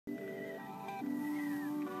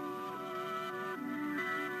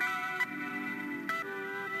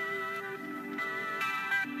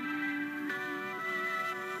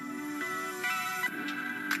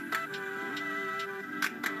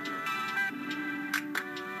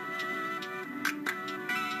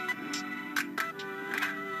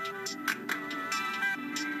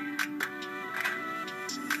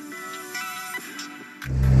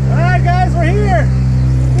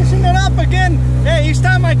again. Hey, each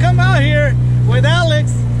time I come out here with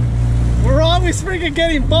Alex, we're always freaking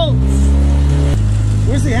getting boats.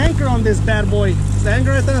 Where's the anchor on this bad boy? Is the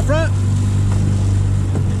anchor right there in the front?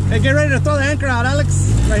 Hey, get ready to throw the anchor out, Alex.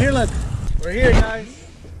 Right here, look. We're here, guys.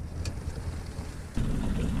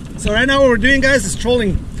 So right now what we're doing, guys, is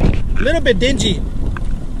trolling. A little bit dingy.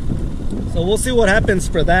 So we'll see what happens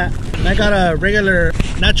for that. And I got a regular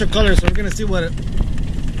natural color, so we're gonna see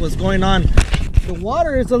what's going on. The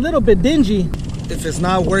water is a little bit dingy. If it's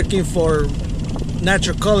not working for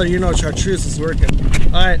natural color, you know chartreuse is working.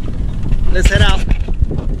 All right, let's head out.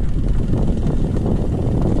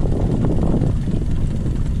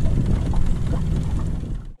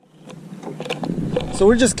 So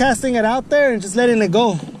we're just casting it out there and just letting it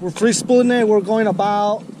go. We're free spooling it. We're going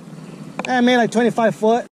about, maybe like 25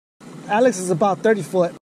 foot. Alex is about 30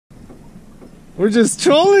 foot. We're just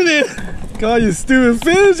trolling it. God, you stupid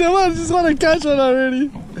fish. I just want to catch one already.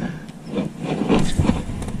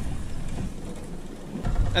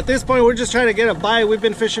 At this point, we're just trying to get a bite. We've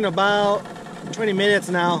been fishing about 20 minutes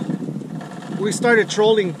now. We started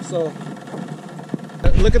trolling, so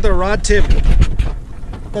look at the rod tip.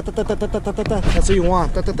 That's what you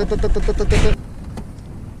want.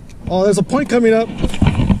 Oh, there's a point coming up.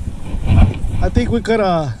 I think we could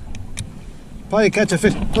probably catch a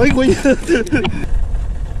fish.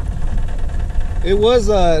 It was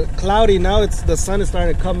cloudy. Now the sun is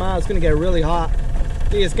starting to come out. It's gonna get really hot. I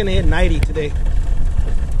think it's gonna hit 90 today.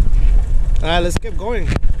 All right, let's keep going.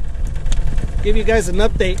 Give you guys an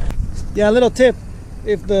update. Yeah, a little tip.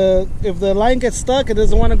 If the line gets stuck, it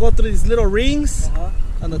doesn't want to go through these little rings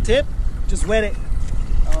on the tip, just wet it.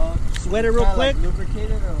 Just wet it real quick, like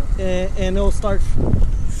lubricate it, and it'll start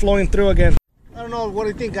flowing through again. I don't know, what do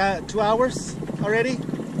you think? 2 hours already?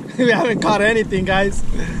 We haven't caught anything, guys.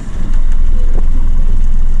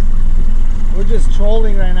 We're just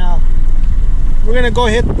trolling right now. We're gonna go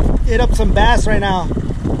hit up some bass right now.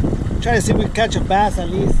 Try to see if we can catch a bass at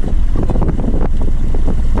least.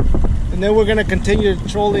 And then we're gonna continue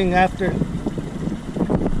trolling after.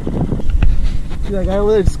 See that guy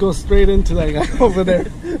over there? Just go straight into that guy over there.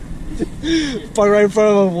 Park right in front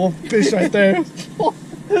of him, we'll fish right there.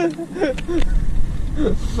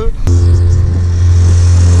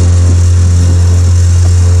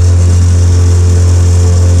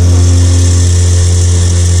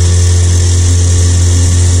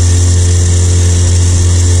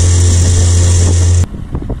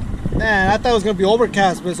 Man, I thought it was gonna be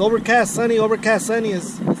overcast, but it's overcast, sunny. Overcast, sunny.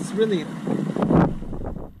 It's really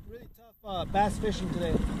tough bass fishing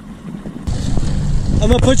today. I'm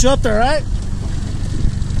gonna put you up there, right?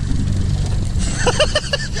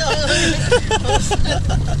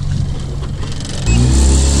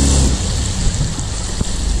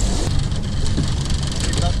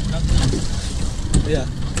 Yeah.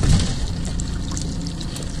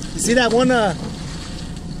 You see that one?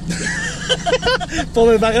 Pull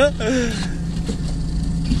it back up.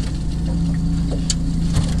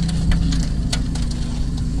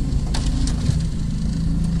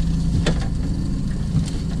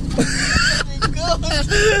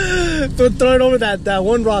 Throw it over that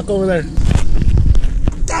one rock over there.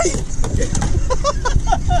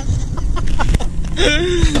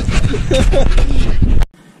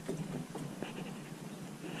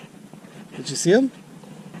 Did you see him?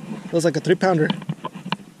 It was like a 3-pounder.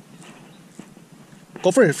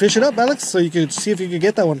 Go for it, fish it up, Alex, so you can see if you can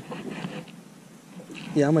get that one.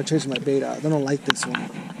 Yeah, I'm gonna change my bait out. I don't like this one.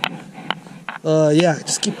 Yeah,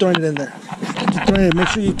 just keep throwing it in there. Keep throwing it. Make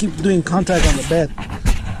sure you keep doing contact on the bed.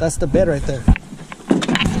 That's the bed right there.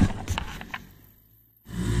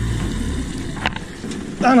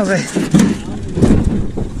 Vámonos,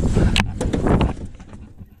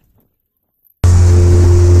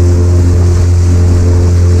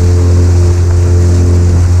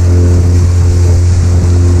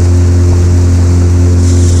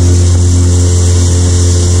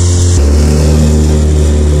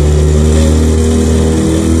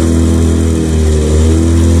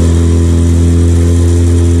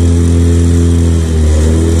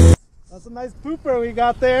 nice pooper we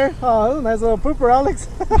got there. Oh, that was a nice little pooper, Alex.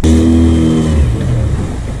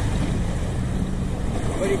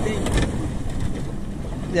 What do you think?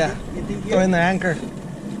 Yeah, you think go in the anchor.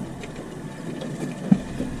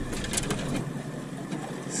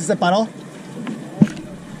 ¿Sí se paró?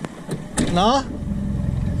 No?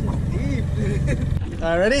 Deep.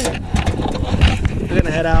 Alright, ready? We're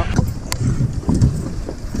gonna head out.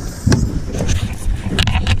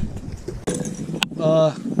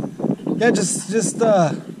 Yeah,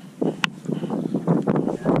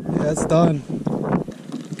 yeah, it's done.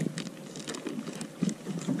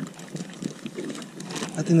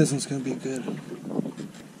 I think think this one's gonna be good.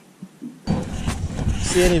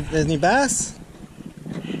 See any bass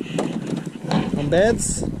on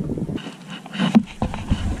beds?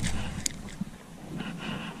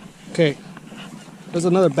 Okay, there's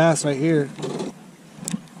another bass right here.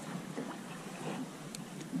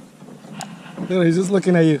 Look, he's just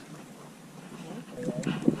looking at you.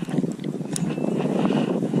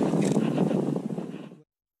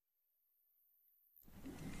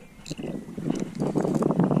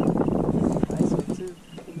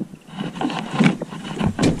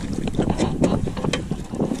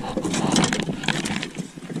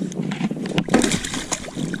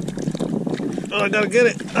 Oh, I gotta get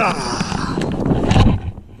it. Ah.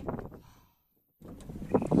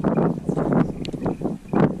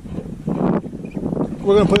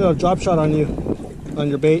 We're gonna put a drop shot on you, on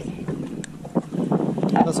your bait.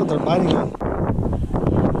 That's what they're biting on.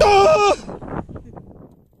 Ah!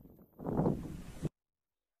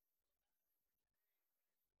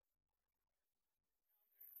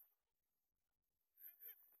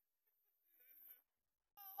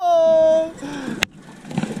 Oh!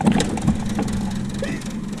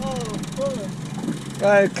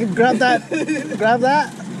 Alright, grab that. Grab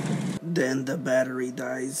that. Then the battery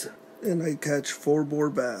dies, and I catch 4 more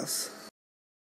bass.